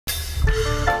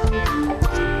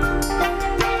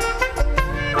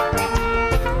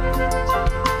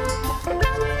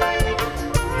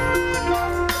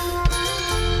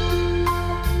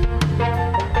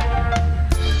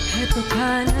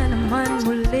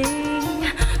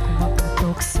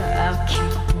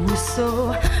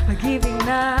puso. Pag-ibig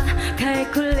na kay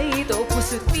kulito,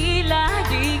 puso't tila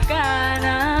di ka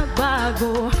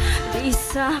nagbago. Di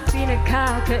sa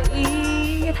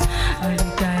pinagkakait,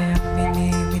 maligayang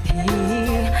minimithi.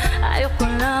 Ayoko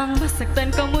lang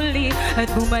masaktan ka muli at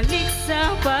bumalik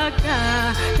sa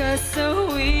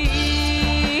pagkakasawi.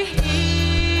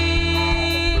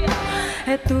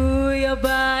 Eto'y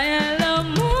ba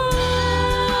alam mo,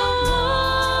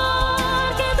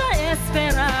 kita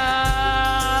espera.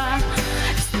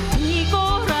 Di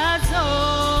ko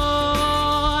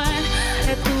razon.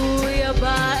 Eto'y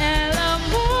ba alam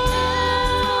mo,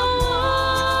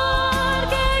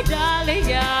 kay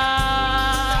Dalia,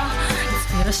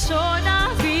 inspirasyon na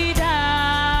vida.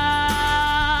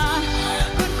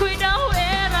 Kung cuidado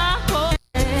era ko,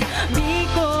 mi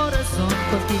corazón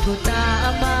contigo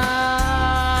tama.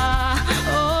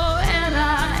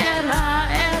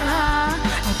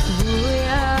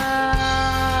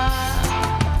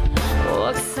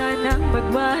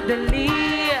 Magmadali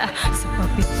sa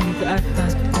papitig at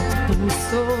kong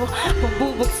puso.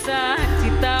 Pabubuksan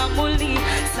kita muli,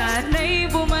 sana'y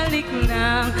bumalik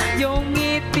ng iyong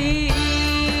ngiti.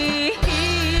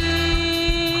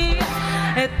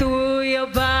 Eto'y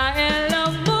ba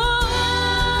alam mo,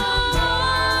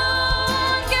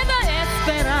 kita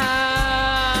espera.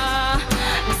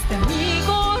 Hasta mi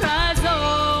corazón.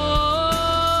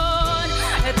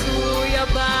 Eto'y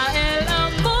ba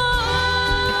alam mo,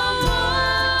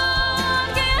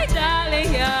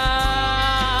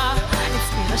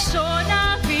 inspirasyon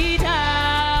na vida.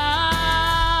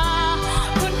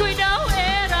 Kung cuidado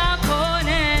era con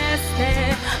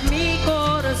este mi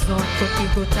corazón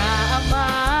contigo tama.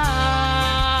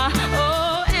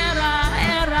 Oh, era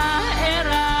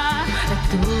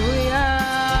tuya.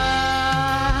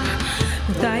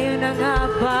 Kung tayo na nga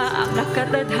ba ang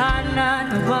nakatadhana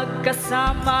na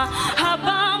magkasama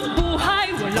habang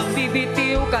buhay, walang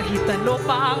bibitiw kahit ano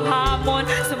pa ang hamon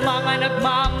sa mga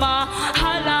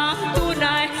nagmamahalang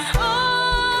tunay.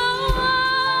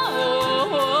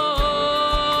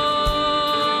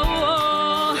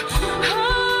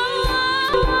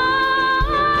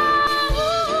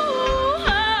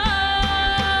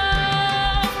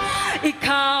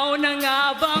 Ikaw na nga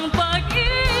bang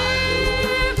pag-ibig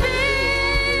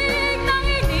nang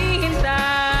hinihintay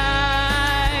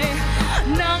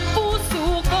ng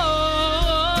puso ko?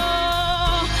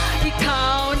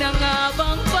 Ikaw na nga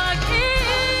bang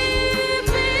pag-ibig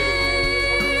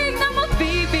na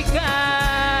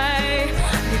magbibigay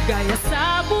ligaya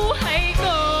sa buhay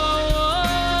ko?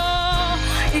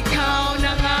 Ikaw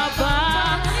na nga ba?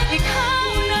 Ikaw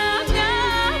na nga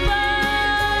ba?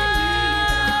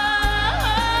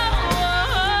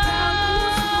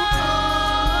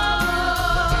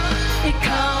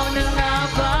 Ikaw na nga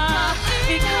ba?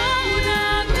 Ikaw na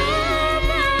nga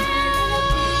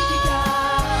ba?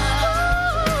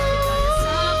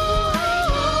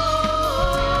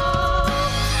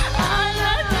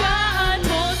 Alagaan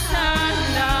mo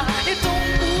sana itong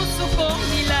puso kong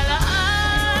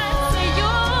nilalaan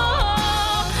sa'yo.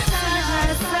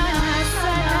 Sana, sana,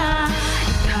 sana,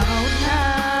 ikaw na.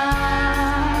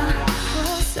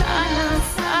 Sana,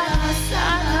 sana,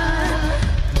 sana,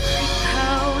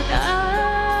 ikaw na.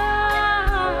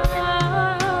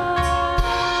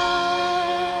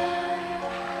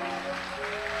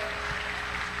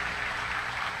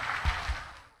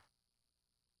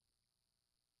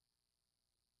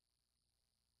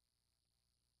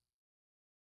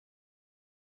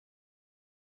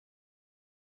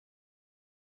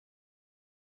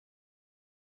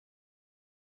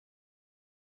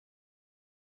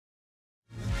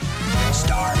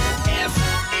 Star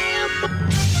FM.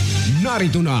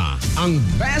 Narito na ang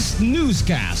Best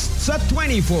Newscast sa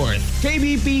 24th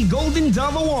KBP Golden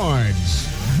Dove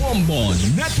Awards. Bombo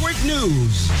Network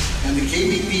News. And the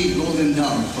KBP Golden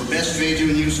Dove for Best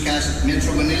Radio Newscast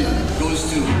Metro Manila goes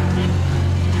to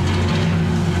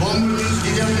Bombo News,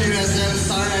 DWSM,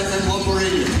 Star FM, Bombo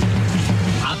Radio.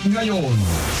 At ngayon,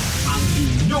 ang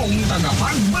inyong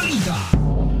tagapagbalita.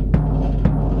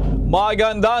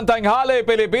 Magandang tanghali,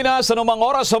 Pilipinas. Anumang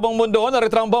oras sa buong mundo,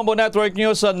 narito ang Bombo Network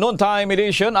News sa Noontime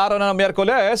Edition, araw na ng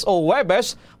Miyerkules o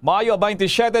Huwebes, Mayo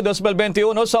 27,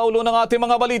 2021, sa ulo ng ating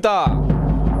mga balita.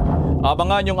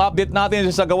 Abangan yung update natin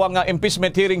sa gawang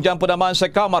impeachment hearing dyan po naman sa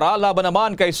Kamara, laban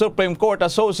naman kay Supreme Court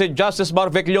Associate Justice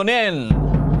Marvic Leonin.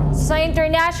 Sa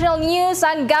international news,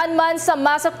 ang gunman sa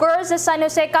massacre sa San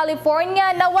Jose,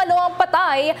 California na 8 ang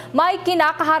patay, may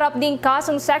kinakaharap ding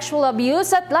kasong sexual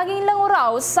abuse at laging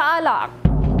languraw sa alak.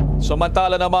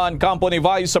 Samantala naman, kampo ni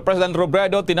Vice President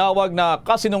Robredo tinawag na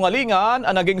kasinungalingan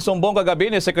ang naging sumbong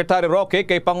kagabi ni Secretary Roque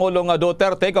kay Pangulong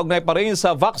Duterte kaugnay pa rin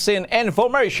sa vaccine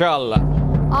infomercial.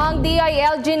 Ang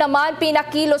DILG naman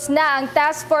pinakilos na ang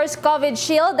Task Force COVID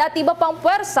Shield at iba pang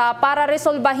puwersa para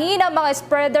resolbahin ang mga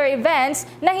spreader events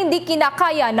na hindi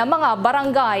kinakaya ng mga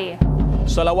barangay.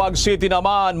 Sa Lawag City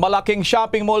naman, malaking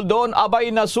shopping mall doon abay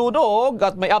nasunog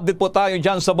at may update po tayo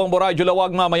dyan sa Bombo Radyo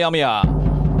Lawag mamaya-maya.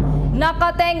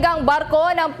 Nakatenggang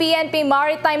barko ng PNP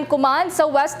Maritime Command sa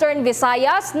Western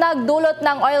Visayas nagdulot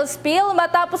ng oil spill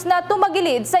matapos na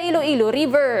tumagilid sa Iloilo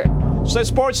River. Sa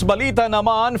sports balita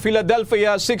naman,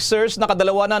 Philadelphia Sixers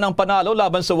nakadalawa na ng panalo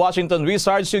laban sa Washington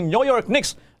Wizards. Yung New York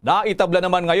Knicks na itabla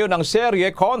naman ngayon ang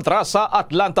serye kontra sa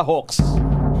Atlanta Hawks.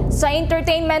 Sa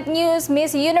entertainment news,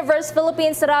 Miss Universe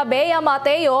Philippines Rabea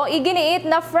Mateo iginiit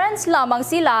na friends lamang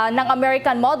sila ng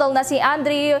American model na si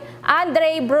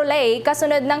Andre Brule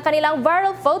kasunod ng kanilang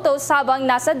viral photos habang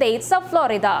nasa date sa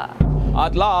Florida.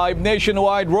 At live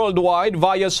nationwide, worldwide,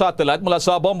 via satellite mula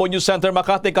sa Bombo News Center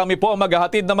Makati, kami po ang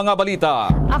maghahatid ng mga balita.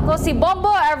 Ako si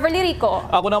Bombo RICO.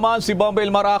 Ako naman si Bombo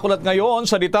ELMAR at ngayon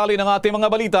sa detalye ng ating mga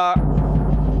balita.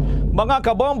 Mga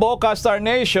kabombo, Ka-Star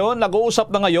Nation,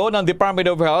 nag-uusap na ngayon ang Department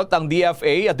of Health, ang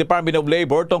DFA at Department of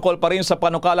Labor tungkol pa rin sa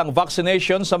panukalang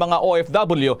vaccination sa mga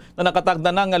OFW na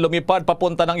nakatagda ng lumipad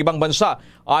papunta ng ibang bansa.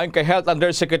 Ayon kay Health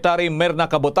Undersecretary Mirna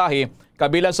Kabutahi,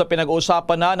 kabilang sa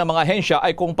pinag-uusapan na ng mga ahensya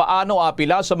ay kung paano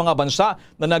apila sa mga bansa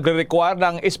na nagre-require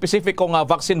ng espesipikong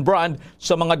vaccine brand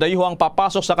sa mga dayuhang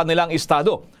papasok sa kanilang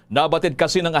estado. Nabatid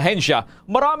kasi ng ahensya,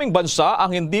 maraming bansa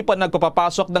ang hindi pa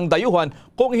nagpapapasok ng dayuhan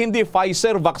kung hindi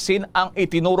Pfizer vaccine ang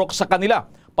itinurok sa kanila.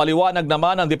 Paliwanag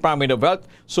naman ng Department of Health,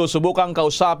 susubukang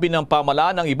kausapin ng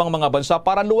pamahalaan ng ibang mga bansa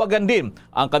para luwagan din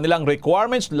ang kanilang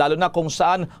requirements lalo na kung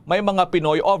saan may mga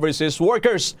Pinoy overseas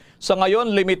workers. Sa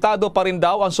ngayon, limitado pa rin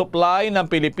daw ang supply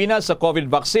ng Pilipinas sa COVID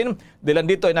vaccine. Dilan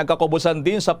dito ay nagkakubusan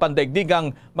din sa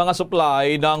pandaigdigang mga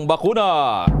supply ng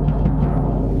bakuna.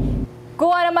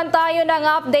 Kuha naman tayo ng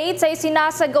update sa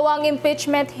isinasagawang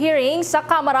impeachment hearing sa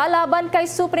Kamara laban kay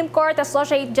Supreme Court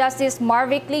Associate Justice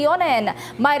Marvic Leonen.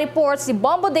 May report si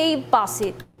Bombo Dave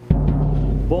Pasit.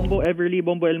 Bombo Everly,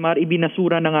 Bombo ELMAR,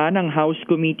 ibinasura na nga ng House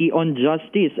Committee on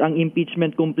Justice ang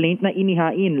impeachment complaint na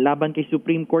inihain laban kay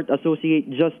Supreme Court Associate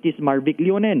Justice Marvic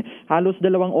Leonen. Halos 2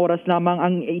 oras lamang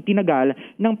ang itinagal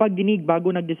ng pagdinig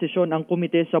bago nagdesisyon ang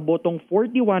komite sa botong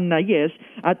 41 na yes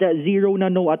at 0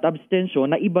 na no at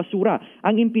abstention na ibasura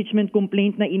ang impeachment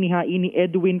complaint na inihain ni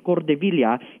Edwin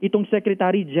Cordevilla, itong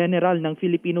Secretary General ng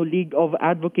Filipino League of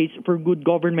Advocates for Good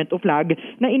Government of Flag,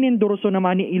 na inendorso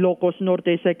naman ni Ilocos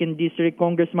Norte 2nd District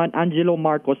Congressman Angelo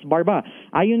Marcos Barba.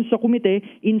 Ayon sa komite,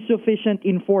 insufficient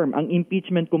inform ang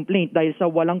impeachment complaint dahil sa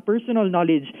walang personal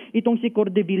knowledge itong si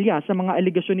Cordevilla sa mga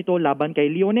alegasyon nito laban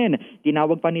kay Leonen.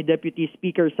 Tinawag pa ni Deputy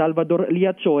Speaker Salvador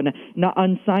Liachon na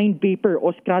unsigned paper o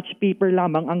scratch paper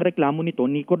lamang ang reklamo nito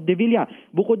ni Cordevilla.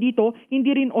 Bukod dito,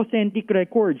 hindi rin authentic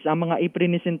records ang mga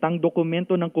iprinesentang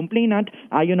dokumento ng complainant.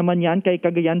 Ayon naman yan kay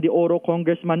Cagayan de Oro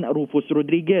Congressman Rufus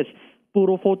Rodriguez.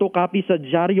 Puro photocopy sa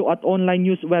dyaryo at online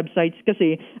news websites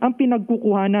kasi ang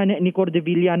pinagkukuhanan ni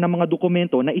Cordevilla ng mga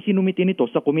dokumento na isinumiti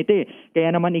nito sa komite. Kaya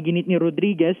naman iginit ni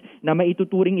Rodriguez na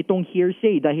maituturing itong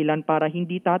hearsay dahilan para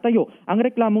hindi tatayo ang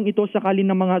reklamong ito sakali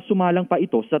ng mga sumalang pa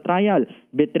ito sa trial.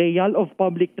 Betrayal of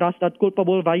public trust at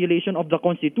culpable violation of the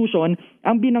Constitution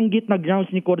ang binanggit na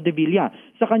grounds ni Cordevilla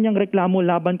sa kanyang reklamo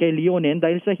laban kay Leonen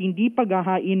dahil sa hindi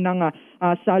paghahain ng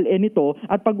SALE nito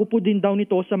at pag-upo din daw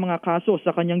nito sa mga kaso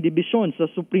sa kanyang dibisyon sa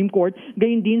Supreme Court,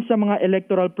 gayon din sa mga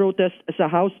electoral protest sa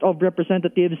House of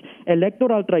Representatives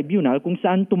Electoral Tribunal kung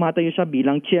saan tumatayo siya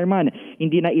bilang chairman.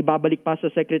 Hindi na ibabalik pa sa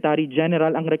Secretary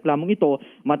General ang reklamong ito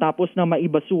matapos na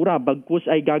maibasura, bagkus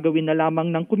ay gagawin na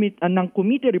lamang ng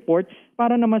committee report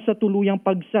para naman sa tuluyang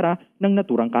pagsara ng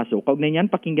naturang kaso. Kaugnay niyan,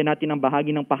 pakinggan natin ang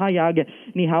bahagi ng pahayag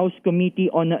ni House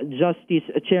Committee on Justice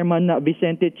Chairman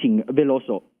Vicente Ching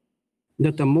Veloso.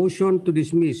 That a motion to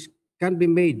dismiss can be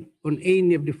made on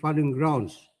any of the following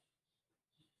grounds,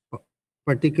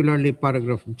 particularly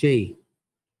paragraph J,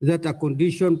 that a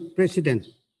condition precedent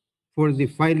for the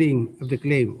filing of the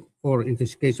claim, or in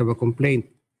this case of a complaint,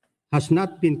 has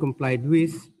not been complied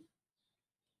with,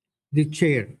 the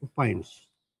chair opines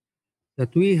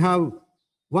that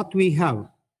what we have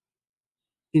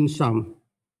in sum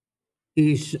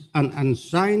is an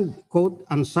unsigned, quote,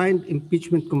 unsigned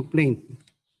impeachment complaint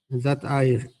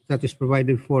that is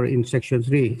provided for in section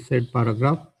 3, third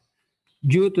paragraph,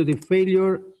 due to the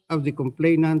failure of the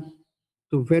complainant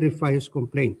to verify his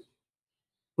complaint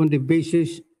on the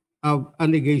basis of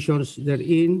allegations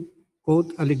therein,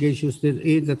 quote, allegations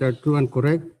therein that are true and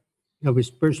correct, of his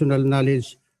personal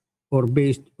knowledge or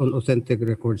based on authentic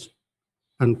records,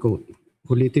 unquote.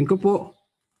 Ulitin ko po,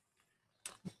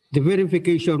 the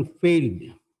verification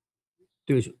failed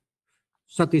to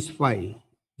satisfy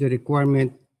the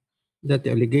requirement that the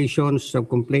allegations of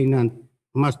complainant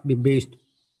must be based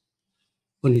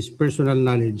on his personal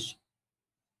knowledge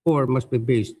or must be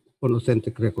based on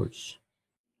authentic records.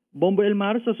 Bombo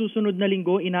Elmar, sa susunod na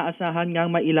linggo, inaasahan ngang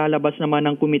mailalabas naman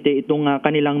ng komite itong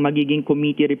kanilang magiging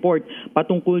committee report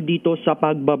patungkol dito sa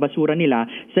pagbabasura nila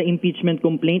sa impeachment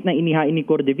complaint na inihain ni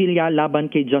Cordevilla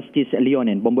laban kay Justice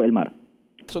Leonen. Bombo Elmar.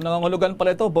 So nangangulugan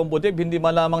pala ito, Bombo Dave, hindi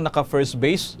malamang naka-first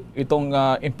base itong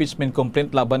impeachment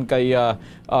complaint laban kay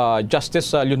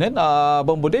Justice Leonen,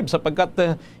 Bombo Dave,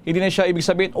 sapagkat hindi na siya ibig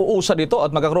sabihin uusad ito at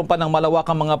magkakaroon pa ng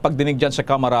malawakang mga pagdinig dyan sa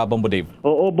Kamara, Bombo Dave.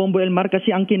 Oo, Bombo Elmar, kasi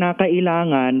ang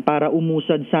kinakailangan para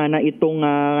umusad sana itong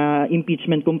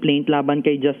impeachment complaint laban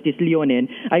kay Justice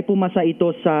Leonen ay pumasa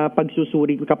ito sa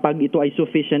pagsusuri kapag ito ay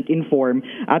sufficient inform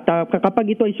at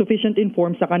kapag ito ay sufficient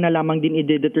inform, saka na lamang din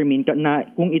i-determine na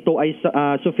kung ito ay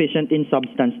sufficient in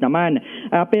substance naman.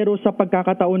 Pero sa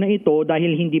pagkakataon na ito,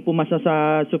 dahil hindi pumasa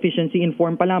sa sufficiency in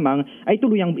form pa lamang, ay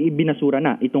tuluyang ibinasura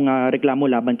na itong reklamo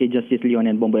laban kay Justice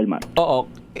Leonen, Bombo Elmar. Oo.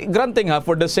 Granting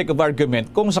for the sake of argument,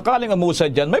 kung sakaling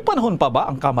umusad dyan, may panahon pa ba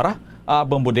ang Kamara,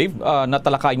 Bombo Dave, na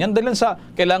talakay niyan? Dahil sa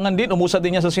kailangan din umusad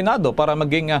din niya sa Senado para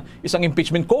maging isang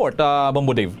impeachment court,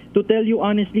 Bombo Dave. To tell you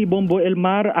honestly, Bombo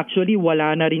Elmar, actually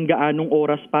wala na rin gaanong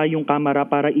oras pa yung Kamara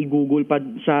para i-google pa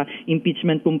sa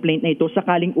impeachment complaint na ito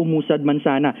sakaling umusad man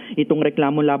sana itong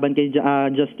reklamo laban kay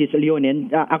Justice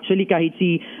Leonen. Actually, kahit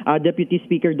si Deputy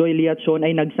Speaker Doy Liatson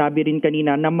ay nagsabi rin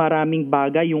kanina na maraming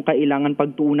bagay yung kailangan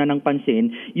pagtuunan ng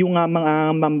pansin yung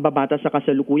mga mambabatas sa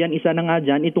kasalukuyan. Isa na nga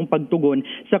dyan itong pagtugon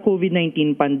sa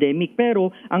COVID-19 pandemic.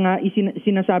 Pero ang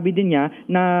sinasabi din niya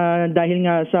na dahil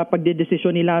nga sa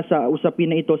pagdedesisyon nila sa usapin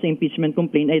na ito sa impeachment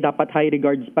complaint ay dapat high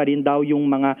regards pa rin daw yung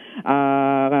mga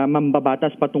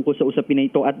mambabatas patungkol sa usapin na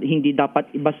ito at hindi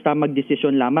dapat basta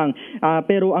magdesisyon lamang.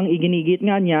 Pero ang iginigit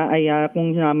nga niya ay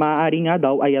kung maaari nga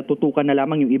daw ay tutukan na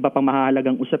lamang yung iba pang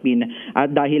mahalagang usapin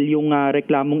at dahil yung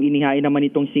reklamong inihain naman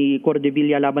itong si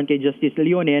Cordevilla laban kay Justice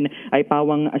Leonen ay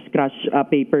pawang scratch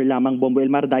paper lamang, Bombo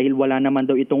Elmar, dahil wala naman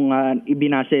daw itong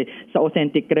ibinase sa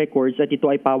authentic records at ito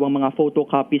ay pawang mga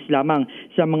photocopies lamang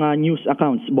sa mga news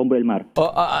accounts, Bombo Elmar.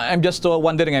 I'm just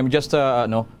wondering,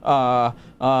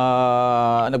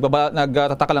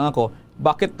 nagtataka lang ako,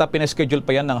 bakit pinaschedule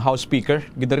pa yan ng House Speaker,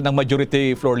 ganda rin ng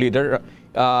Majority Floor Leader?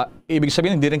 Ibig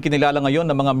sabihin, hindi rin kinilala ngayon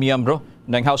ng mga miyembro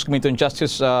ng House Committee on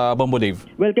Justice, Bombo Dave?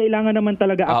 Well, kailangan naman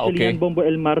talaga actually yan, Bombo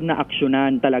Elmar, na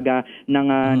aksyonan talaga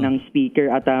ng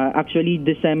Speaker. At actually,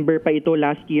 December pa ito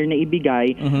last year na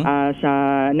ibigay,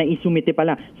 naisumite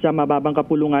pala sa mababang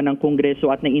kapulungan ng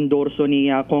Kongreso at na-endorso ni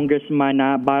Congressman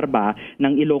Barba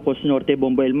ng Ilocos Norte,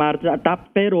 Bombo Elmar.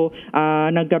 Pero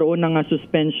nagkaroon ng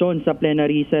suspension sa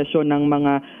plenary session ng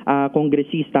mga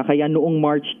kongresista. Kaya noong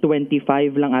March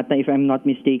 25 lang ata, if I'm not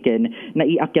mistaken, na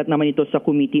iakyat naman ito sa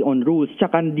Committee on Rules.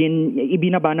 Tsaka din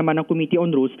ibinaba naman ng Committee on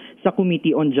Rules sa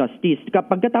Committee on Justice.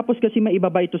 Pagkatapos kasi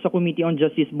maibaba ito sa Committee on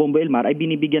Justice, Bombo Elmar, ay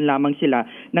binibigyan lamang sila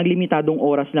ng limitadong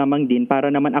oras lamang din para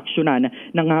naman aksyonan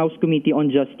ng House Committee on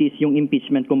Justice yung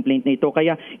impeachment complaint na ito.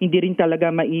 Kaya hindi rin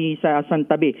talaga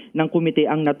maisasantabi ng komite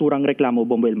ang naturang reklamo,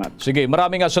 Bombo Elmar. Sige,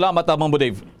 maraming salamat, Bombo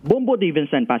Dave. Bombo Dave and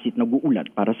San Pasit nag-uulat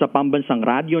para sa Pambansang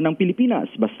Radyo ng Pilipinas.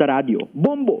 Basta Radyo.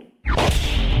 Bombo!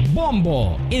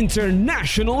 Bombo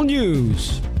International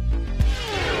News.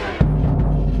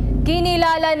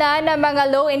 Kinilala na ng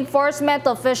mga law enforcement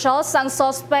officials ang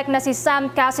suspect na si Sam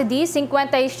Cassidy,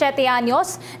 57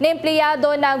 anyos, na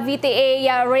empleyado ng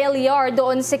VTA Rail Yard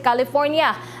doon sa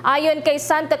California. Ayon kay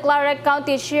Santa Clara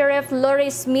County Sheriff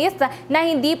Lori Smith na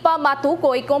hindi pa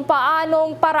matukoy kung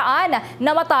paanong paraan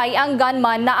namatay ang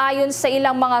gunman na ayon sa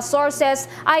ilang mga sources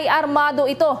ay armado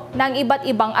ito ng iba't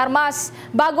ibang armas.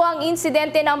 Bago ang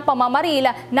insidente ng pamamaril,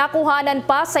 nakuhanan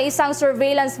pa sa isang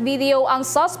surveillance video ang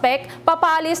suspect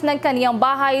papalis ng kaniyang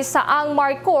bahay sa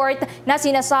ELMAR Court na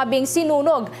sinasabing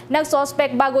sinunog ng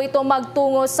suspect bago ito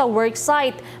magtungo sa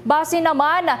worksite. Base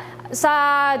naman sa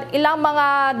ilang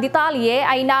mga detalye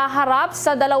ay naharap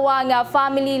sa dalawang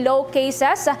family law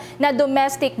cases na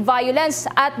domestic violence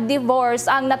at divorce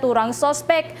ang naturang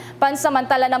suspect.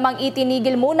 Pansamantala namang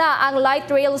itinigil muna ang light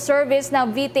rail service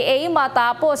ng VTA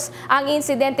matapos ang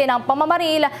insidente ng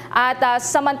pamamaril at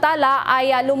samantala ay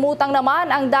lumutang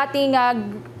naman ang dating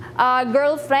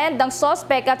girlfriend ng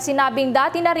suspect at sinabing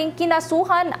dati na rin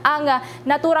kinasuhan ang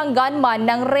naturang gunman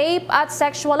ng rape at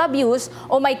sexual abuse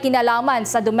o may kinalaman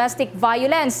sa domestic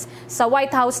violence. Sa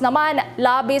White House naman,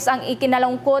 labis ang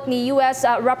ikinalungkot ni US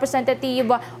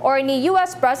Representative or ni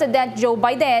US President Joe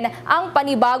Biden ang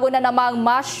panibago na namang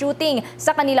mass shooting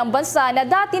sa kanilang bansa na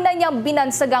dati na niyang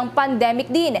binansagang pandemic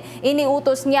din.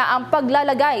 Iniutos niya ang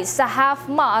paglalagay sa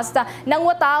half-mast ng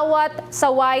watawat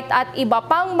sa White at iba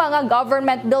pang mga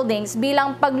government buildings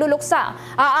bilang pagluluksa.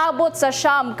 Aabot sa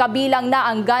siyam kabilang na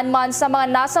ang gunman sa mga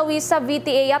nasawi sa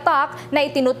VTA attack na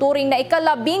itinuturing na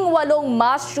ika-18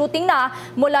 mass shooting na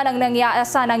mula nang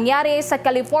nangyari sa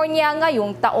California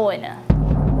ngayong taon.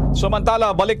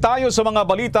 Samantala, balik tayo sa mga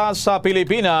balita sa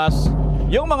Pilipinas.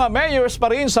 Yung mga mayors pa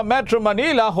rin sa Metro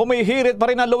Manila, humihirit pa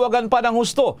rin ang luwagan pa ng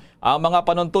husto. Ang mga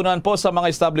panuntunan po sa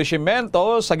mga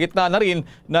establishmento sa gitna na rin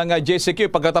ng JCQ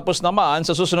pagkatapos naman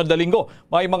sa susunod na linggo.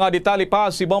 May mga detalye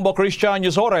pa si Bombo Christian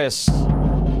Yusores.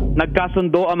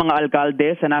 Nagkasundo ang mga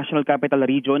alkalde sa National Capital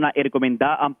Region na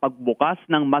irekomenda ang pagbukas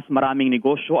ng mas maraming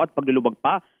negosyo at paglulubag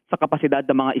pa sa kapasidad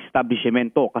ng mga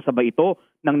establishmento. Kasabay ito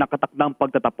ng nakatakdang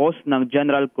pagtatapos ng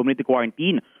General Community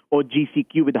Quarantine o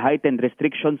GCQ with heightened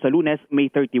restrictions sa Lunes,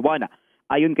 May 31.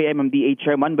 Ayon kay MMDA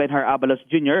Chairman Benhar Abalos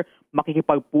Jr.,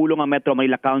 makikipagpulong ang Metro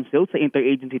Manila Council sa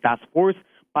Interagency Task Force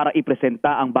para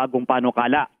ipresenta ang bagong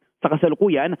panukala. Sa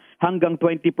kasalukuyan, hanggang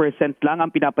 20% lang ang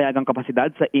pinapayagang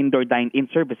kapasidad sa indoor dine-in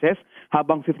services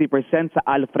habang 50% sa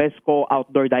al fresco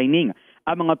outdoor dining.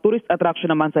 Ang mga tourist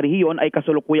attraction naman sa rehiyon ay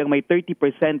kasalukuyang may 30%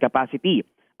 capacity.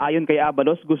 Ayon kay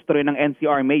Abalos, gusto rin ng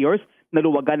NCR mayors na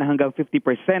luwagan na hanggang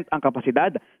 50% ang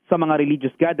kapasidad sa mga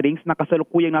religious gatherings na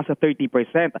kasalukuyang nasa 30%.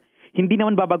 Hindi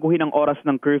naman babaguhin ang oras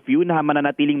ng curfew na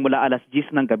mananatiling mula alas 10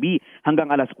 ng gabi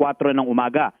hanggang alas 4 ng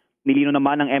umaga. Nilino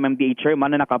naman ng MMDA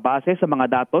Chairman na nakabase sa mga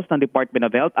datos ng Department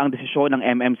of Health ang desisyon ng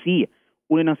MMC.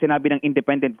 Una nang sinabi ng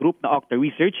independent group na Octa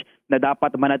Research na dapat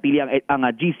manatili ang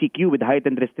GCQ with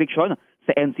heightened restriction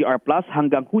sa NCR Plus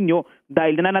hanggang Hunyo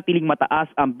dahil nananatiling mataas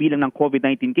ang bilang ng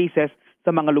COVID-19 cases sa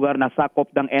mga lugar na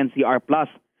sakop ng NCR Plus.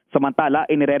 Samantala,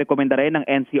 inirekomenda rin ng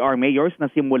NCR mayors na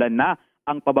simulan na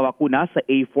ang pababakuna sa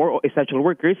A4 o essential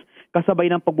workers kasabay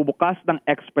ng pagbubukas ng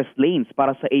express lanes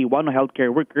para sa A1 o healthcare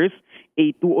workers,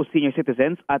 A2 o senior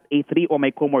citizens at A3 o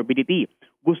may comorbidity.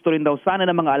 Gusto rin daw sana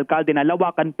ng mga alkalde na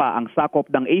lawakan pa ang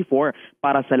sakop ng A4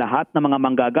 para sa lahat ng mga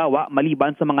manggagawa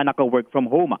maliban sa mga naka-work from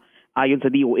home. Ayon sa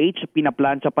DOH,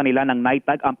 pinaplansya pa nila ng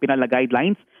NITAG ang pinala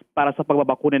guidelines para sa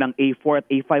pagbabakuna ng A4 at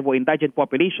A5 o indigent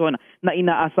population na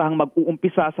inaasahang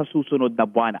mag-uumpisa sa susunod na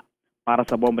buwan. Para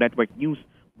sa Bombo Network News,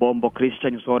 Bombo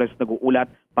Christian Yusores nag-uulat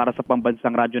para sa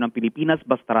Pambansang Radyo ng Pilipinas,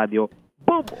 Basta Radio,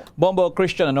 Bombo! Bombo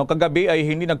Christian, kagabi ay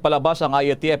hindi nagpalabas ang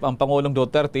IATF, ang Pangulong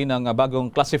Duterte, ng bagong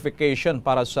classification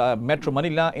para sa Metro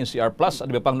Manila, NCR Plus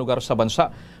at iba pang lugar sa bansa.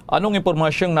 Anong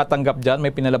impormasyong natanggap dyan?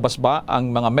 May pinalabas ba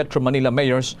ang mga Metro Manila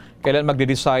mayors kailan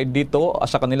magde-decide dito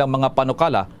sa kanilang mga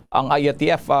panukala ang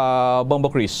IATF,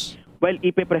 Bombo Chris? Well,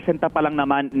 ipipresenta pa lang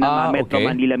naman ng Metro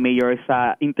Manila Mayor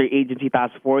sa Interagency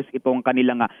Task Force itong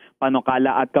kanilang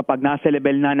panukala at kapag nasa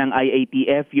level na ng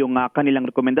IATF yung kanilang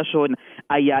rekomendasyon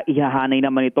ay ihahanay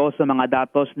naman ito sa mga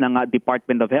datos ng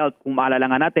Department of Health. Kung maalala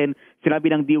nga natin,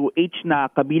 sinabi ng DOH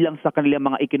na kabilang sa kanilang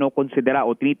mga ikinokonsidera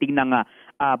o tinitingnang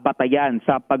batayan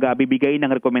sa pagbibigay ng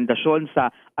rekomendasyon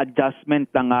sa adjustment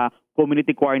ng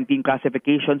community quarantine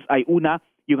classifications ay una,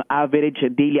 yung average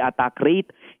daily attack rate,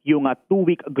 yung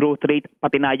 2-week growth rate,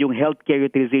 pati na yung healthcare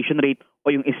utilization rate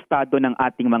o yung estado ng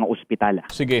ating mga ospital.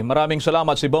 Sige, maraming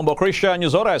salamat si Bombo Christian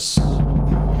Yusores.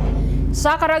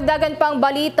 Sa karagdagan pang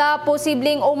balita,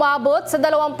 posibleng umabot sa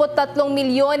 23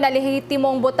 milyon na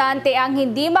lehitimong botante ang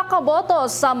hindi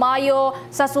makaboto sa Mayo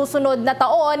sa susunod na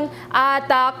taon at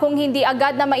kung hindi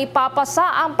agad na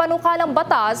maipapasa ang panukalang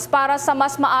batas para sa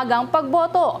mas maagang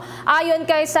pagboto. Ayon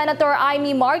kay Senator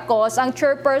Amy Marcos, ang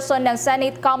chairperson ng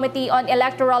Senate Committee on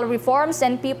Electoral Reforms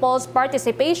and People's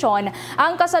Participation,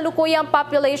 ang kasalukuyang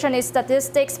population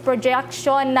statistics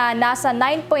projection na nasa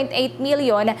 9.8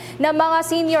 million na mga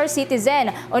senior citizens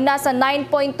o nasa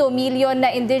 9.2 million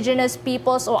na indigenous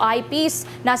peoples o IPs,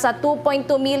 nasa 2.2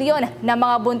 million na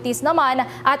mga buntis naman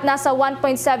at nasa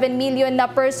 1.7 million na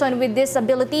person with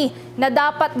disability na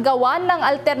dapat gawan ng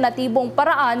alternatibong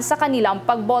paraan sa kanilang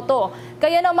pagboto.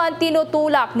 Kaya naman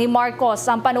tinutulak ni Marcos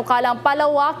ang panukalang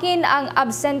palawakin ang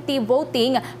absentee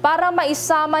voting para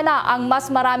maisama na ang mas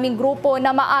maraming grupo na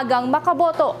maagang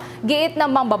makaboto. Giit ng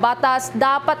mambabatas,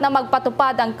 dapat na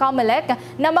magpatupad ang COMELEC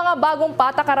ng mga bagong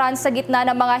patakaran sa sa gitna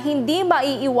ng mga hindi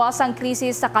maiiwasang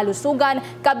krisis sa kalusugan,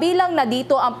 kabilang na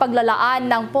dito ang paglalaan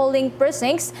ng polling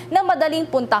precincts na madaling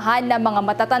puntahan ng mga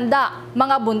matatanda,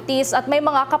 mga buntis at may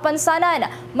mga kapansanan,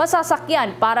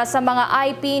 masasakyan para sa mga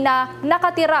IP na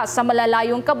nakatira sa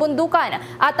malalayong kabundukan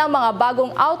at ang mga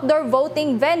bagong outdoor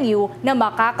voting venue na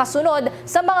makakasunod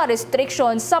sa mga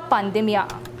restrictions sa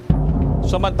pandemya.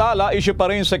 Samantala, issue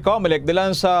pa rin sa COMELEC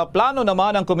dahil sa plano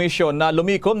naman ng komisyon na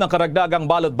lumikom ng karagdagang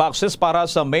ballot boxes para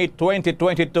sa May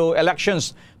 2022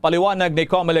 elections. Paliwanag ni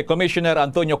COMELEC Commissioner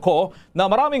Antonio Co na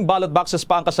maraming ballot boxes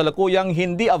pa ang kasalukuyang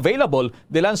hindi available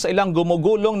dahil sa ilang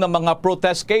gumugulong ng mga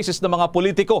protest cases ng mga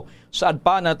politiko. Saad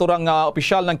pa naturang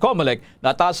opisyal ng COMELEC,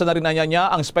 natasan na rin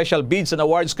niya ang Special Bids and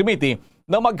Awards Committee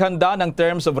na maghanda ng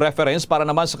terms of reference para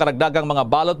naman sa karagdagang mga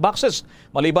ballot boxes.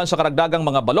 Maliban sa karagdagang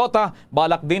mga balota,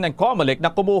 balak din ng COMELEC na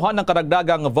kumuha ng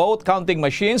karagdagang vote counting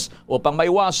machines upang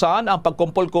maiwasan ang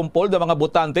pagkumpol-kumpol ng mga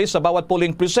botante sa bawat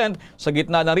polling precinct sa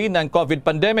gitna na rin ng COVID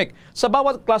pandemic. Sa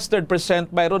bawat clustered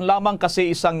precinct, mayroon lamang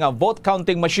kasi isang vote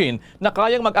counting machine na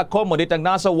kayang mag-accommodate ang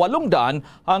nasa 800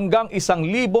 hanggang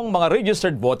 1,000 mga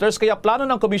registered voters. Kaya plano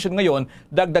ng Commission ngayon,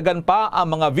 dagdagan pa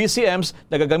ang mga VCMs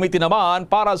na gagamitin naman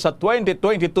para sa 2022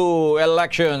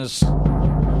 elections.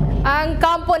 Ang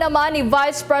kampo naman ni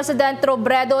Vice President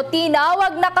Robredo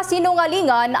tinawag na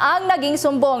kasinungalingan ang naging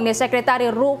sumbong ni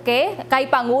Secretary Roque kay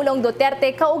Pangulong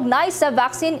Duterte kaugnay sa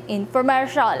vaccine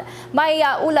infomercial. May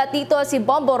ulat dito si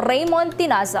Bombo Raymond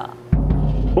Tinaza.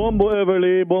 Bombo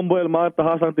Everly, Bombo Elmar,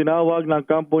 tahasang tinawag ng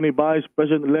kampo ni Vice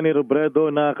President Leni Robredo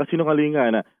na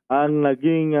kasinungalingan ang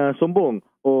naging sumbong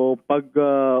o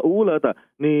pag-uulat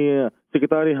ni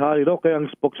Secretary Harry Roque, ang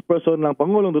spokesperson ng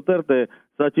Pangulong Duterte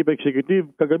sa Chief Executive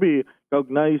kagabi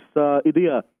kaugnay sa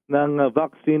ideya ng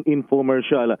vaccine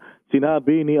infomercial.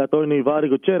 Sinabi ni Attorney Vary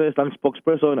Gutierrez, ang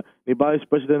spokesperson ni Vice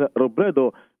President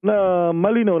Robredo, na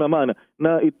malinaw naman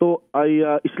na ito ay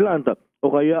islanta o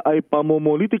kaya ay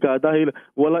pamumulitika dahil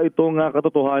wala itong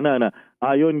katotohanan.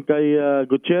 Ayon kay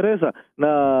Gutierrez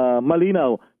na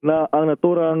malinaw na ang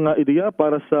naturang ideya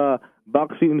para sa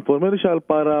vaccine infomercial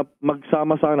para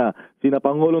magsama sana sina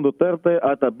Pangulong Duterte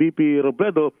at VP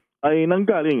Robredo ay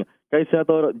nanggaling kay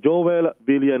Senator Joel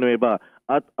Villanueva.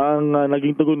 At ang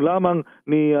naging tugon lamang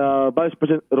ni Vice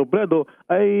President Robredo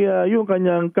ay yung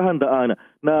kanyang kahandaan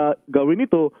na gawin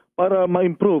ito para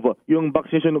ma-improve yung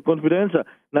vaccination confidence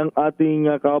ng ating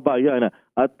kababayan.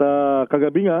 At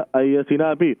kagabi nga ay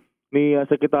sinabi ni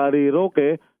Secretary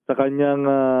Roque sa kanyang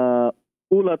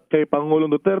ulat kay Pangulong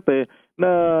Duterte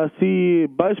na si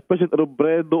Vice President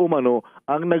Robredo umano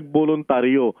ang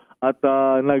nagboluntaryo at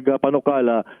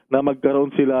nagpanukala na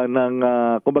magkaroon sila ng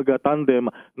kumbaga tandem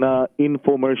na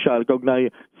infomercial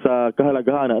kaugnay sa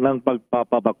kahalagahan ng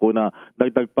pagpapabakuna.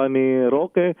 Dagdag pa ni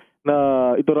Roque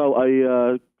na ito raw ay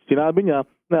sinabi niya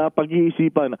na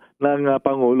pag-iisipan ng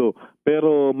Pangulo.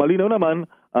 Pero malinaw naman,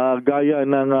 gaya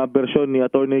ng bersyon ni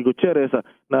Attorney Gutierrez,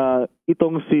 na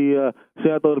itong si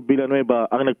Senator Villanueva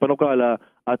ang nagpanukala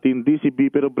at hindi si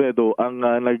VP Robredo ang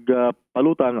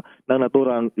nagpalutang ng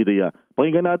naturang ideya.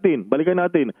 Pakinggan natin, balikan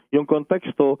natin yung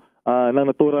konteksto ng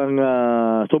naturang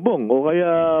subong o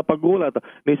kaya pag-ulat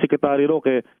ni Secretary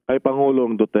Roque kay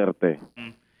Pangulong Duterte.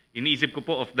 Iniisip ko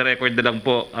po off the record na lang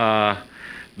po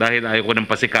dahil ayaw ko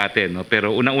ng pasikatin. No?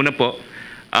 Pero unang-una po,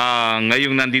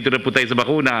 ngayong nandito na po tayo sa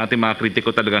bakuna, ating mga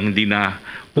kritiko talagang hindi na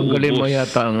tanggalin mo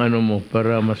yata ang ano mo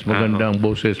para mas maganda ang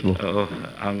boses mo. Oo.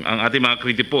 Ang ating mga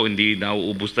kritiko hindi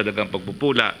nauubos talaga ang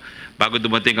pagpupula. Bago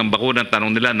dumating ang bakuna, tanong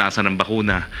nila, nasaan ang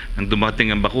bakuna? Nang dumating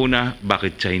ang bakuna,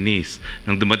 bakit Chinese?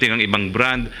 Nang dumating ang ibang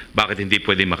brand, bakit hindi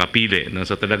pwede makapili? No?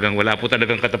 So talagang wala po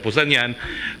talagang katapusan yan.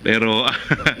 Pero,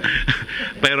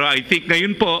 pero I think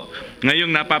ngayon po,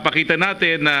 ngayong napapakita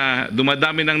natin na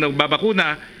dumadami nang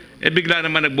nagbabakuna, bigla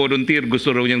naman nag-volunteer,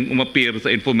 gusto raw niyang umappear sa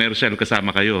infomercial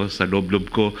kasama kayo sa loob-loob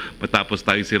ko matapos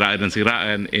tayo siraan ng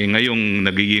siraan. Ngayong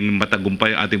nagiging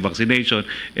matagumpay ang ating vaccination,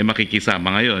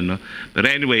 makikisama ngayon. No? Pero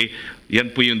anyway, yan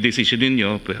po yung decision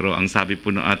ninyo. Pero ang sabi po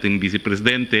ng ating Vice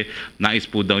Presidente, nais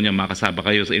po daw niya makasama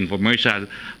kayo sa infomercial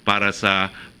para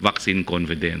sa vaccine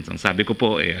confidence. Ang sabi ko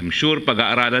po, I'm sure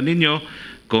pag-aaralan ninyo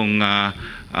kung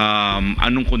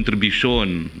anong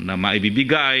kontribusyon na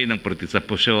maibibigay ng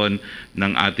partisipasyon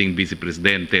ng ating Vice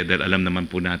Presidente dahil alam naman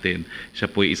po natin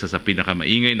siya po ay isa sa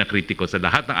pinakamaingay na kritiko sa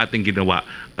lahat ng ating ginawa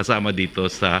kasama dito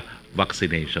sa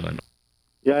vaccination.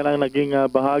 Yan ang naging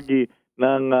bahagi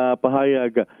ng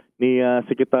pahayag ni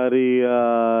Secretary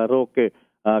Roque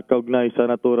kaugnay sa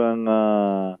naturang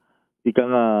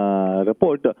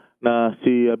report na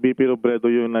si BP Robredo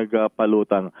yung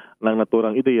nagpalutang ng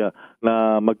naturang ideya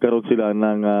na magkaroon sila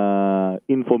ng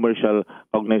infomercial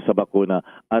kaugnay sa bakuna.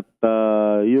 At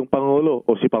yung Pangulo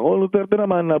o si Pangulo Duterte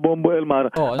naman na Bombo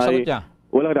Elmar ang sagot niya?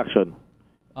 Walang reaction.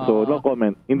 So, no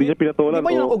comment. Hindi niya pinatulan. Di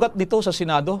ba yung ugat dito sa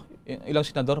Senado? Ilang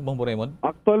senador, Bombo Raymond?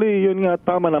 Actually, yun nga,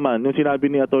 tama naman. Yung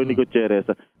sinabi ni Atty. Gutierrez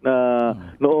na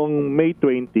noong May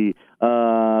 20,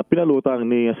 pinalutang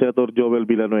ni Senator Joel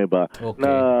Villanueva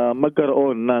na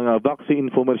magkaroon ng vaccine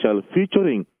infomercial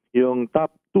featuring yung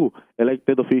top 2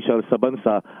 elected officials sa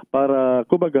bansa para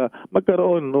kumbaga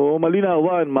magkaroon o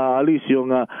malinawan, maalis yung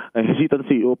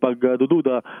hesitancy o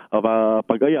pagdududa,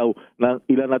 pag-ayaw ng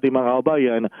ilan nating mga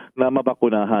kababayan na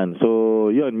mabakunahan.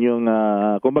 So yun yung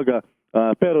kumbaga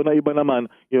pero naiba naman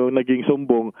yung naging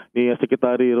sumbong ni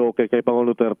Secretary Roque kay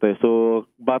Pangulong Duterte. So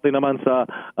base naman sa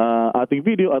ating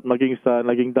video at maging sa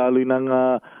naging daloy ng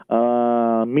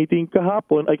meeting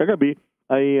kagabi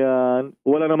ay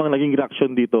wala namang naging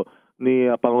reaction dito ni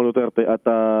Pangulong Duterte at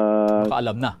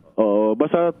makaalam na.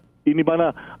 Basta iniba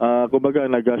na, kumbaga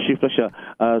nag-shift na siya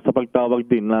sa pagtawag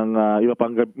din ng iba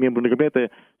pang miyembro ng gabinete,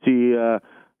 si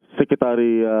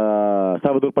Secretary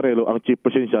Salvador Parelo, ang Chief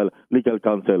Presidential Legal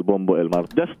Counsel, Bombo Elmar.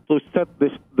 Just to set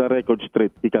the record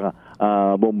straight, ika nga,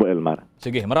 Bombo Elmar.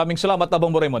 Sige, maraming salamat na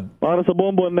Bombo Raymond. Para sa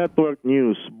Bombo Network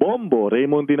News, Bombo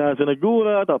Raymond Tinasa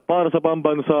nagulat at para sa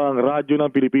pambansang radyo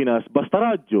ng Pilipinas, basta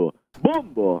radyo,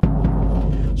 Bombo!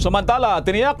 Samantala,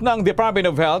 tiniyak ng Department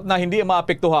of Health na hindi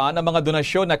maapektuhan ang mga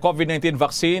donasyon na COVID-19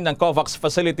 vaccine ng COVAX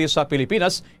facility sa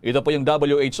Pilipinas. Ito po yung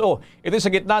WHO. Ito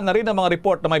sa gitna na rin ng mga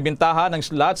report na may bintahan ng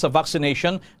slot sa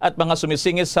vaccination at mga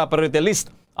sumisingit sa priority list.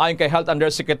 Ayon kay Health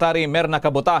Undersecretary Merna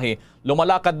Cabutahe,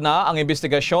 lumalakad na ang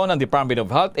investigasyon ng Department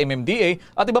of Health, MMDA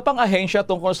at iba pang ahensya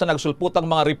tungkol sa nagsulputang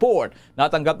mga report.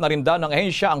 Natanggap na rin daw ng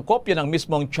ahensya ang kopya ng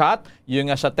mismong chat, yung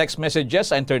sa text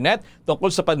messages sa internet tungkol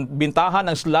sa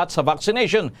pagbintahan ng slot sa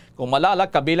vaccination. Kung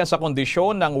malalak, kabilang sa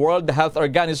kondisyon ng World Health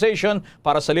Organization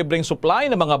para sa libreng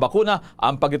supply ng mga bakuna,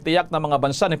 ang pagtitiyak ng mga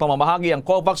bansa na pamamahagi ang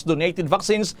COVAX-donated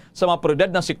vaccines sa mga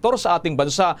prioridad na sektor sa ating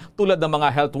bansa tulad ng mga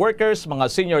health workers,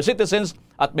 mga senior citizens,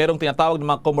 at merong tinatawag ng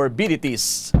mga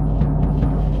comorbidities.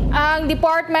 Ang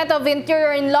Department of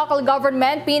Interior and Local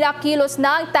Government pinakilos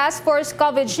na ang Task Force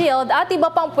COVID Shield at iba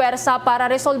pang puwersa para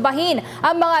resolbahin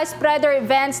ang mga spreader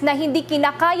events na hindi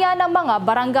kinakaya ng mga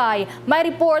barangay. May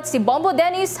report si Bombo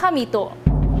Dennis Hamito.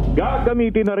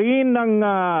 Gagamitin na rin ng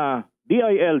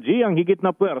DILG ang higit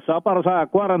na puwersa para sa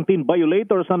quarantine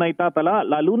violators na naitatala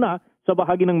lalo na sa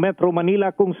bahagi ng Metro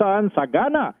Manila kung saan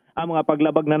sagana ang mga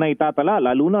paglabag na naitatala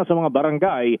lalo na sa mga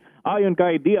barangay. Ayon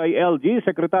kay DILG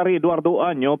Secretary Eduardo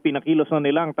Año, pinakilos na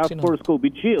nilang Task Force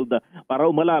COVID Shield para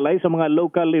umalalay sa mga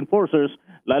local enforcers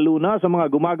lalo na sa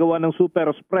mga gumagawa ng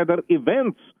super spreader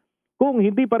events. Kung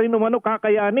hindi pa rin umano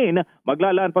kakayanin,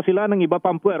 maglalaan pa sila ng iba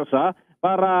pang puwersa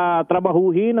para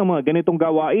trabahuhin ang mga ganitong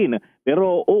gawain.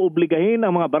 Pero uubligahin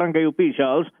ang mga barangay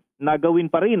officials na gawin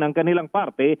pa rin ang kanilang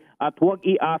parte at huwag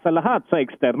iasa lahat sa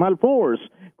external force.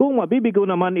 Kung mabibigo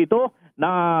naman ito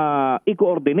na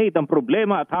i-coordinate ang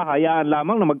problema at hahayaan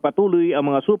lamang na magpatuloy ang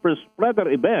mga super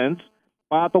spreader events,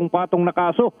 patong-patong na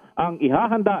kaso ang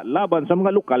ihahanda laban sa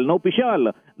mga lokal na opisyal.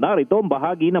 Narito ang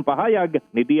bahagi ng pahayag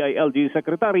ni DILG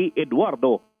Secretary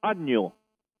Eduardo Año.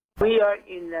 We are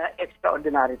in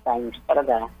extraordinary times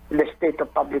talaga, the state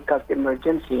of public health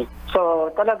emergency.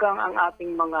 So talagang ang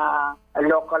ating mga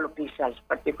local officials,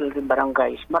 particularly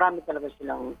barangays, marami talaga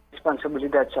silang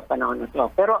responsibilidad sa panahon na ito.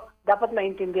 Pero dapat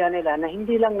maintindihan nila na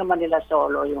hindi lang naman nila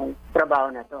solo yung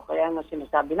trabaho na ito. Kaya nga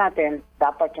sinasabi natin,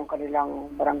 dapat yung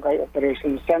kanilang barangay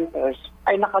operation centers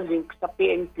ay nakalink sa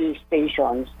PNP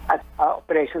stations at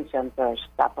operation centers.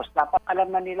 Tapos dapat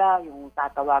alam na nila yung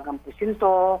tatawagang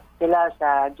presinto sila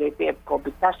sa JPF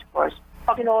COVID Task Force.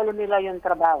 Pag kinolo nila yung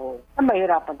trabaho,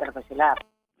 mahirapan talaga sila.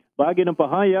 Bahagi ng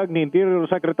pahayag ni Interior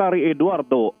Secretary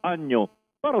Eduardo Año.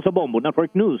 Para sa Bombo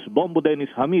Network News, Bombo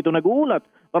Dennis Hamito nag-uulat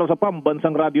para sa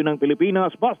pambansang radyo ng Pilipinas,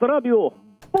 basta radyo,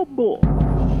 Bombo!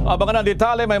 Abangan ang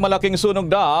detalye, may malaking sunog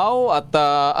daw at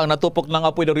ang natupok ng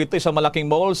apoy rito isang malaking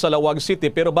mall sa Lawag City.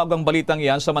 Pero bago ang balitang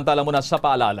yan, samantala muna sa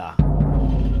paalala.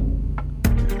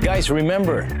 Guys,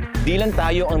 remember, di lang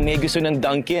tayo ang may gusto ng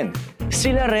Dunkin.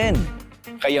 Sila rin.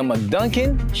 Kaya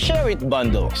mag-Dunkin, share it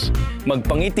bundles.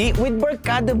 Magpangiti with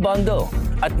Barkada Bundle.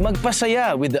 At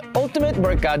magpasaya with the Ultimate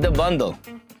Barkada Bundle.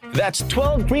 That's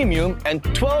 12 premium and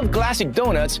 12 classic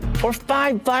donuts for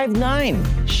 $5.59.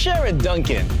 Share it,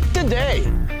 Dunkin, today.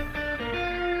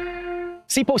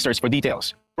 See posters for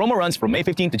details. Promo runs from May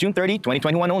 15 to June 30,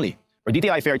 2021 only. For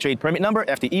DTI Fair Trade Permit Number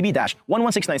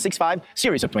FTEB-116965,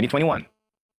 Series of 2021.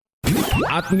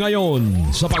 At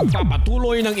ngayon, sa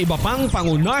pagpapatuloy ng iba pang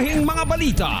pangunahing mga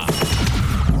balita.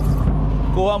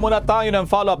 Kuha muna tayo ng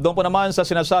follow-up. Doon po naman sa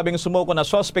sinasabing sumuko na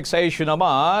suspect sa issue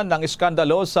naman ng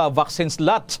iskandalo sa vaccine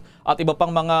slot at iba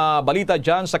pang mga balita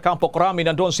dyan sa Campo Crame.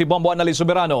 Nandun si Bombo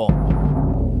Soberano.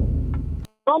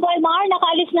 Bombo ELMAR,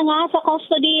 nakaalis na nga sa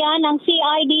kustodiya ng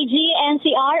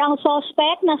CIDG-NCR ang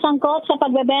suspect na sangkot sa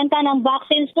pagbebenta ng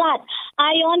vaccine slot.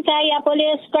 Ayon kay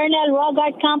Police Colonel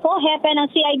Rogart Campo, hepe ng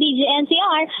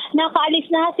CIDG-NCR, nakaalis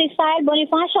na si Style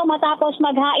Bonifacio matapos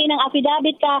maghain ng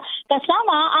affidavit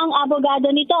kasama ang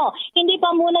abogado nito. Hindi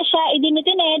pa muna siya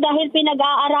idinitine dahil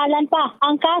pinag-aaralan pa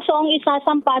ang kasong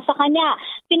isasampa sa kanya.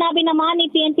 Sinabi naman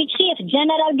ni PNP Chief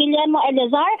General Guillermo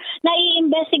Eleazar na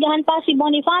iimbestigahan pa si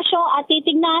Bonifacio at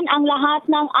titignan ang lahat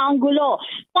ng anggulo.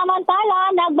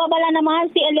 Samantala, nagbabala naman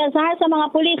si Eleazar sa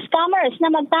mga police scammers na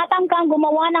magtatangkang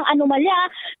gumawa ng anomalya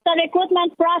sa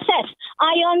recruitment process.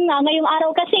 Ayon ngayong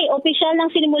araw kasi, opisyal nang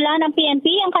sinimula ng PNP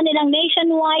ang kanilang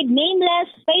nationwide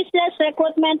nameless, faceless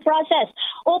recruitment process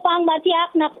upang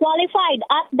matiyak na qualified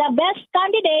at the best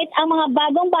candidate ang mga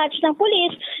bagong batch ng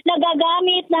police na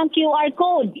gagamit ng QR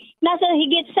code. Nasa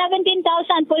higit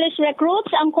 17,000 police recruits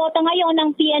ang kota ngayon ng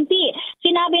PNP.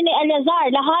 Sinabi ni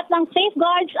Eleazar, lahat ng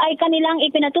safeguards ay kanilang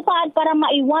ipinatupad para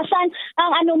maiwasan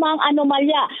ang anumang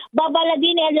anomalya. Babala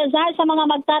din ni Eleazar sa mga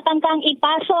magtatangkang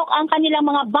ipasok ang kanilang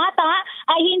mga bata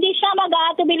ay hindi siya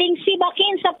mag-aatubiling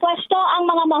sibakin sa pwesto ang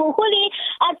mga mahuhuli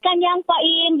at kanyang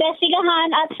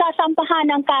paiimbestigahan at sasampahan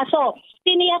ng kaso.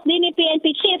 Tiniyak din ni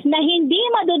PNP Chief na hindi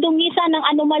madudungisan ng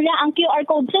anomalya ang QR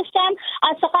code system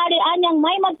at sakali anyang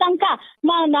may magtangka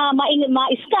na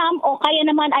ma-scam o kaya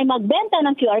naman ay magbenta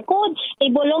ng QR code,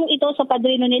 ibulong ito sa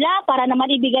padrino nila para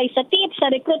naman ibigay sa tip sa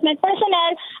recruitment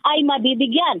personnel ay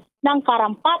mabibigyan ng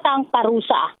karampatang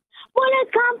parusa. Mula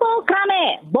Campo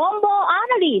Crame, Bombo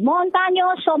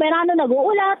Montaño Soberano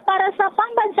nag-uulat para sa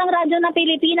Pambansang Radyo ng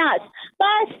Pilipinas.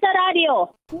 Basta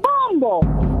Radio, Bombo!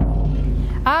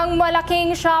 Ang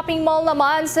malaking shopping mall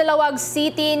naman sa Lawag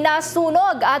City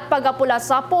nasunog at pag-apula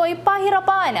sa apoy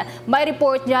pahirapan. May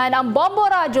report niyan ang Bombo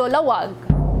Radyo Lawag.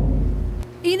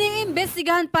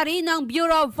 Iniimbestigahan pa rin ng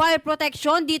Bureau of Fire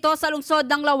Protection dito sa lungsod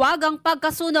ng Lawag ang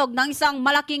pagkasunog ng isang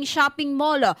malaking shopping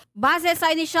mall. Base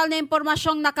sa inisyal na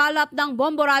impormasyong nakalap ng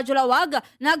Bombo Radyo Lawag,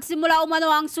 nagsimula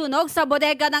umano ang sunog sa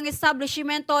bodega ng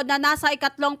establishmento na nasa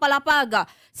ikatlong palapag.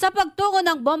 Sa pagtungo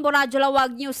ng Bombo Radyo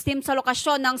Lawag News Team sa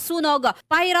lokasyon ng sunog,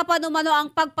 pahirapan umano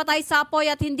ang pagpatay sa apoy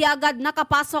at hindi agad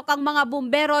nakapasok ang mga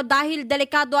bumbero dahil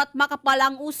delikado at makapal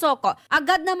ang usok.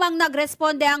 Agad namang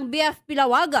nagresponde ang BFP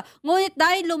Lawag, ngunit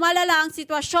dahil lumalala ang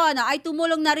sitwasyon ay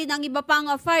tumulong na rin ang iba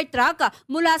pang fire truck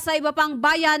mula sa iba pang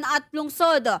bayan at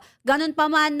lungsod. Ganun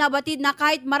pa man, nabatid na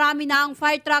kahit marami na ang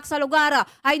fire truck sa lugar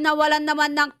ay nawalan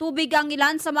naman ng tubig ang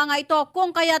ilan sa mga ito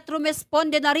kung kaya't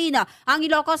rumesponde na rin ang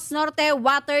Ilocos Norte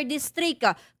Water District.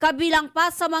 Kabilang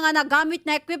pa sa mga nagamit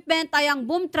na equipment ay ang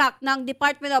boom truck ng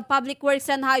Department of Public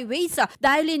Works and Highways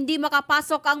dahil hindi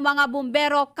makapasok ang mga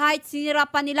bumbero kahit sinira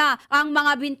pa nila ang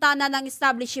mga bintana ng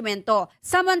establishmento.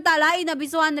 Samantala,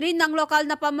 inabisuhan rin ng lokal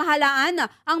na pamahalaan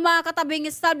ang mga katabing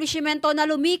establishmento na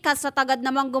lumikas sa tagad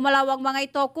namang gumalaw ang mga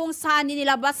ito kung saan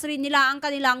nilabas rin nila ang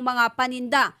kanilang mga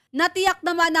paninda. Natiyak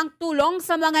naman ang tulong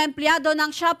sa mga empleyado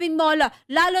ng shopping mall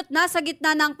lalo't nasa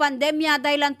gitna ng pandemya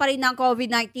dahilan pa rin ng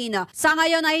COVID-19. Sa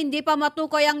ngayon ay hindi pa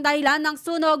matukoy ang dahilan ng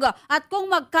sunog at kung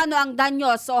magkano ang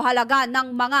danyos o halaga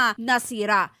ng mga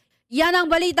nasira. Yan ang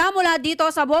balita mula dito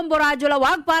sa Bombo Radyo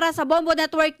Lawag para sa Bombo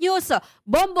Network News.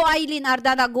 Bombo Aileen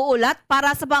Arda nag-uulat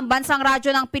para sa Pambansang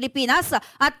Radyo ng Pilipinas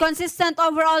at consistent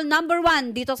overall number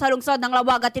 1 dito sa lungsod ng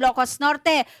Lawag at Ilocos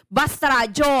Norte. Basta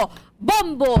Radyo,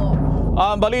 Bombo!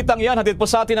 Ang balitang yan, hatid po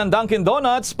sa atin ng Dunkin'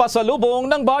 Donuts,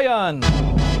 pasalubong ng bayan.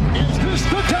 Is this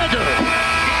the dagger?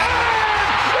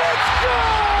 It's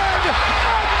good!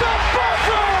 At the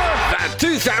buzzer! The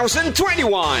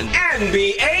 2021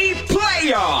 NBA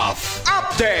Playoff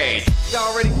Update!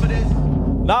 Y'all ready for this?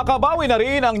 Nakabawi na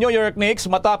rin ang New York Knicks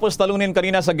matapos talunin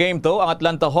kanina sa Game 2 ang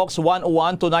Atlanta Hawks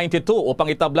 101-92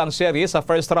 upang itablang series sa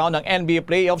first round ng NBA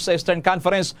Playoffs sa Eastern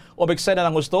Conference. Umiksena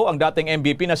ng gusto ang dating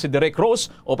MVP na si Derrick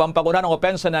Rose upang pagunahan ang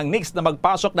opensa ng Knicks na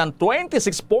magpasok ng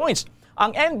 26 points.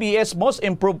 Ang NBA's most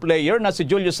improved player na si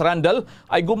Julius Randle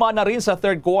ay gumana rin sa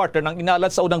third quarter nang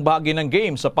inalat sa unang bahagi ng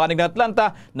game. Sa panig ng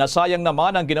Atlanta, nasayang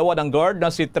naman ang ginawa ng guard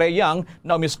na si Trae Young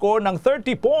na umiscore ng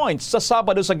 30 points sa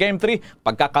Sabado sa Game 3.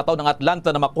 Pagkakataon ng Atlanta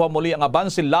na makuha muli ang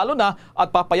abansil lalo na at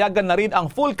papayagan na rin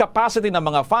ang full capacity ng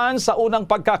mga fans sa unang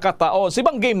pagkakataon. Sa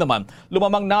ibang game naman,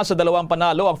 lumamang na sa 2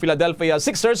 panalo ang Philadelphia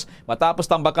Sixers matapos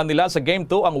tambakan nila sa Game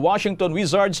 2 ang Washington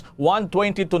Wizards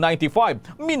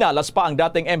 120-95. Minalas pa ang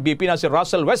dating MVP na si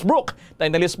Russell Westbrook na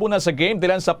inalis muna sa game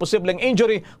dahil sa posibleng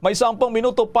injury. May 10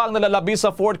 minuto pa ang nalalabi sa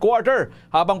fourth quarter.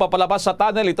 Habang papalabas sa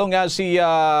tunnel itong si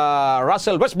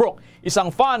Russell Westbrook,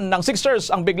 isang fan ng Sixers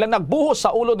ang biglang nagbuhos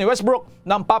sa ulo ni Westbrook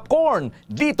ng popcorn.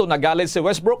 Dito nagalit si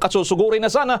Westbrook at susugurin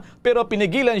na sana pero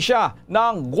pinigilan siya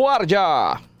ng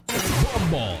gwardiya.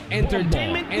 Bombo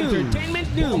Entertainment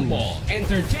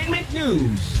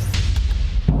News.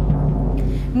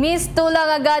 Miss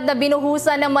Tulang agad na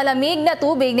binuhusan ng malamig na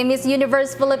tubig ni Miss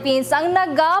Universe Philippines ang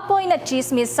nag-aapoy na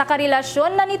chismis sa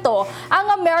karelasyon na nito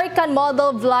ang American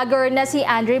model vlogger na si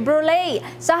Andre Brulé.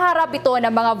 Sa harap ito ng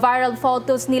mga viral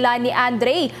photos nila ni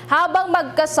Andre habang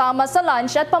magkasama sa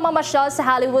lunch at pamamasyal sa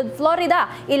Hollywood, Florida,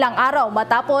 ilang araw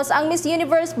matapos ang Miss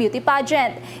Universe beauty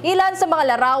pageant. Ilan sa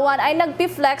mga larawan ay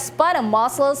nagpi-flex pa ng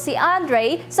muscles si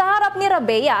Andre sa harap ni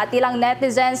Rabea at ilang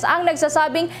netizens ang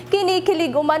nagsasabing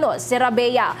kinikilig umano si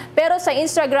Rabea. Pero sa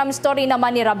Instagram story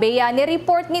naman ni Rabea,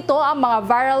 ni-report nito ang mga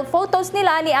viral photos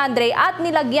nila ni Andre at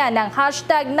nilagyan ng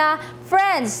hashtag na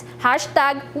friends,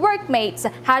 hashtag workmates,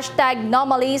 hashtag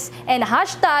anomalies, and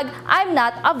hashtag I'm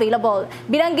not available.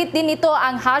 Binanggit din nito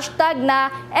ang hashtag na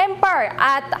Empire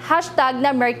at hashtag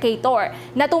na Mercator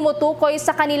na tumutukoy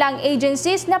sa kanilang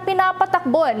agencies na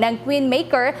pinapatakbo ng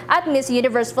Queenmaker at Miss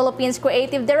Universe Philippines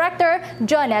Creative Director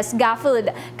Jonas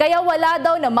Gafford. Kaya wala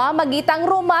daw namamagitang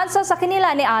romansa sa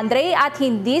kanila ni Andre at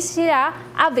hindi sila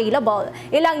available.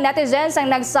 Ilang netizens ang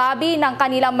nagsabi ng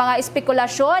kanilang mga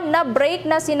espekulasyon na break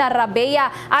na sina Rabea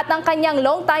at ang kanyang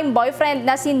long-time boyfriend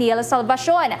na si Neil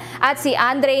Salvacion at si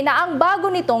Andre na ang bago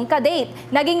nitong kadate.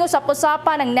 Naging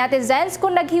usap-usapan ng netizens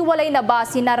kung naghiwalay na ba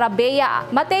sina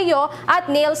Rabea, Mateo at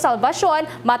Neil Salvacion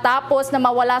matapos na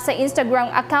mawala sa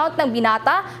Instagram account ng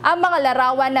binata ang mga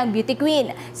larawan ng beauty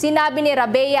queen. Sinabi ni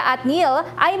Rabea at Neil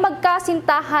ay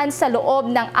magkasintahan sa loob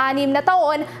ng 6 na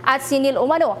taon at si Neil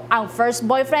umano ang first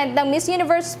boyfriend ng Miss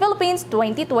Universe Philippines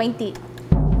 2020.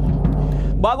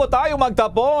 Bago tayo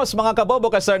magtapos, mga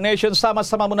kabobo ka Star Nation,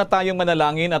 sama-sama muna tayong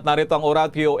manalangin at narito ang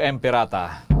Oratio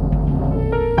Imperata.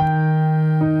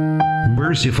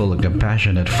 Merciful and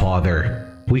compassionate Father,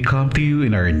 we come to you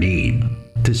in our need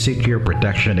to seek your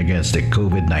protection against the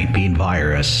COVID-19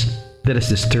 virus that has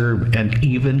disturbed and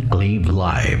even claimed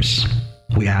lives.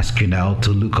 We ask you now to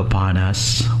look upon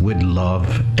us with love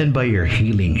and by your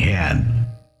healing hand.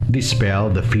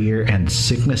 Dispel the fear and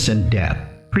sickness and death.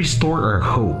 Restore our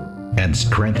hope and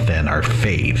strengthen our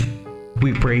faith.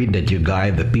 We pray that you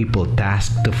guide the people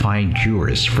tasked to find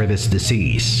cures for this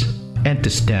disease and to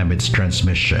stem its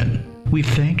transmission. We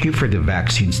thank you for the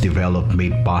vaccines developed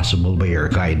made possible by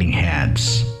your guiding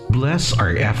hands. Bless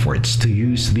our efforts to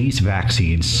use these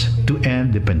vaccines to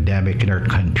end the pandemic in our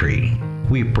country.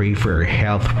 We pray for our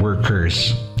health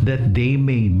workers that they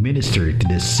may minister to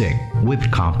the sick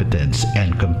with competence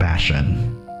and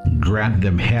compassion. Grant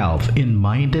them health in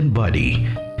mind and body,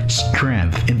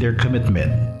 strength in their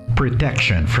commitment,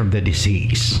 protection from the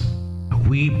disease.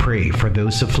 We pray for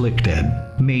those afflicted.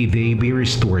 May they be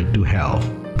restored to health.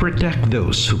 Protect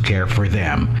those who care for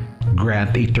them.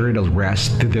 Grant eternal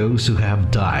rest to those who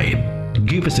have died.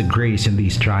 Give us a grace in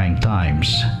these trying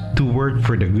times to work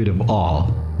for the good of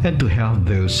all and to help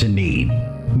those in need.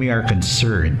 May our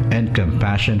concern and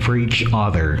compassion for each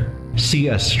other see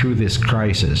us through this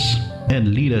crisis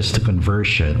and lead us to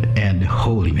conversion and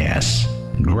holiness.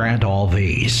 Grant all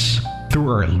these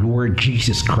through our Lord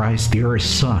Jesus Christ, your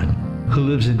Son, who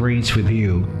lives and reigns with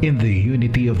you in the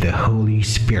unity of the Holy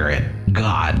Spirit,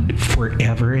 God,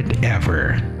 forever and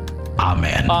ever.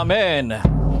 Amen. Amen.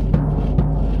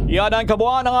 Yan ang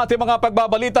kabuuan ng ating mga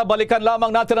pagbabalita. Balikan lamang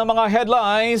natin ang mga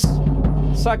headlines.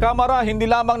 Sa Kamara, hindi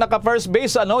lamang naka-first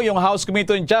base yung House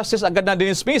Committee on Justice, agad na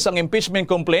dinismiss ang impeachment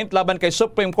complaint laban kay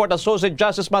Supreme Court Associate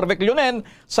Justice Mar Viclonen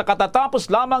sa katatapos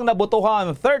lamang na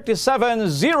botohan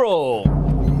 37-0.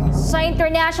 Sa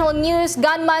international news,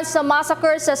 gunman sa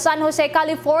massacre sa San Jose,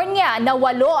 California na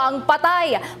 8 ang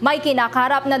patay. May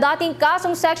kinakaharap na dating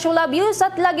kasong sexual abuse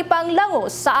at lagi pang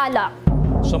langos sa alak.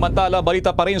 Samantala, balita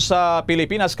pa rin sa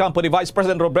Pilipinas, kampo ni Vice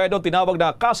President Robredo tinawag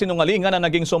na kasinungalingan na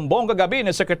naging sumbong kagabi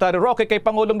ni Secretary Roque kay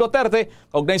Pangulong Duterte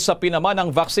kaugnay sa pinaman ng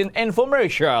vaccine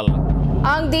infomercial.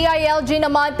 Ang DILG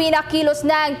naman pinakilos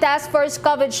na ang Task Force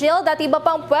COVID Shield at iba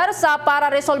pang puwersa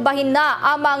para resolbahin na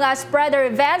ang mga spreader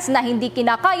events na hindi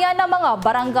kinakaya ng mga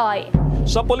barangay.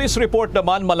 Sa police report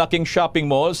naman, malaking shopping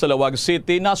mall sa Lawag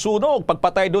City nasunog.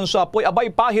 Pagpatay doon sa apoy,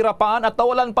 abay pahirapan at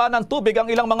nawalan pa ng tubig ang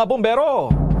ilang mga bumbero.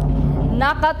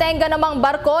 Nakatenga namang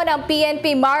barko ng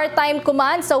PNP Maritime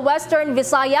Command sa Western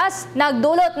Visayas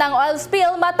nagdulot ng oil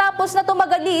spill matapos na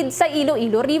tumagalid sa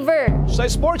Iloilo River. Sa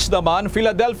sports naman,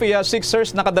 Philadelphia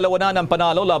Sixers nakadalawa na ng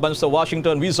panalo laban sa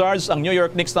Washington Wizards. Ang New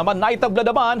York Knicks naman naitabla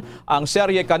naman ang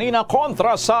serye kanina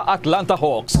kontra sa Atlanta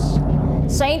Hawks.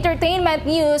 Sa entertainment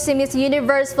news, si Miss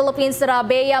Universe Philippines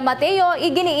Rabea Mateo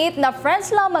iginiit na friends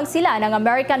lamang sila ng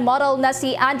American model na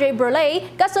si Andre Burley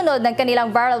kasunod ng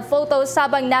kanilang viral photos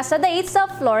habang nasa date sa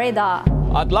Florida.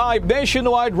 At live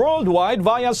nationwide, worldwide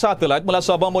via satellite mula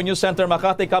sa Bombo News Center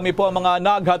Makati, kami po ang mga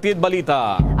naghatid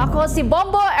balita. Ako si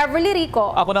Bombo Everly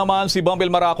Rico. Ako naman si Bombo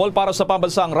Maracol para sa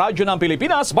pambansang radyo ng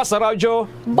Pilipinas, basta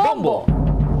radyo, Bombo.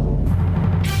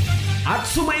 At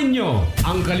sumainyo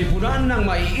ang kalipunan ng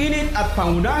maiinit at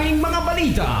pangunahing mga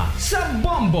balita sa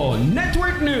Bombo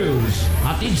Network News.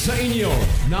 Hatid sa inyo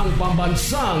ng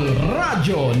pambansang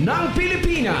radyo ng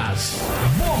Pilipinas,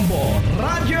 Bombo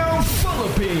Radio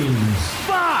Philippines.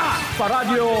 Pa!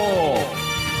 Radyo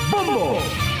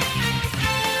Bombo!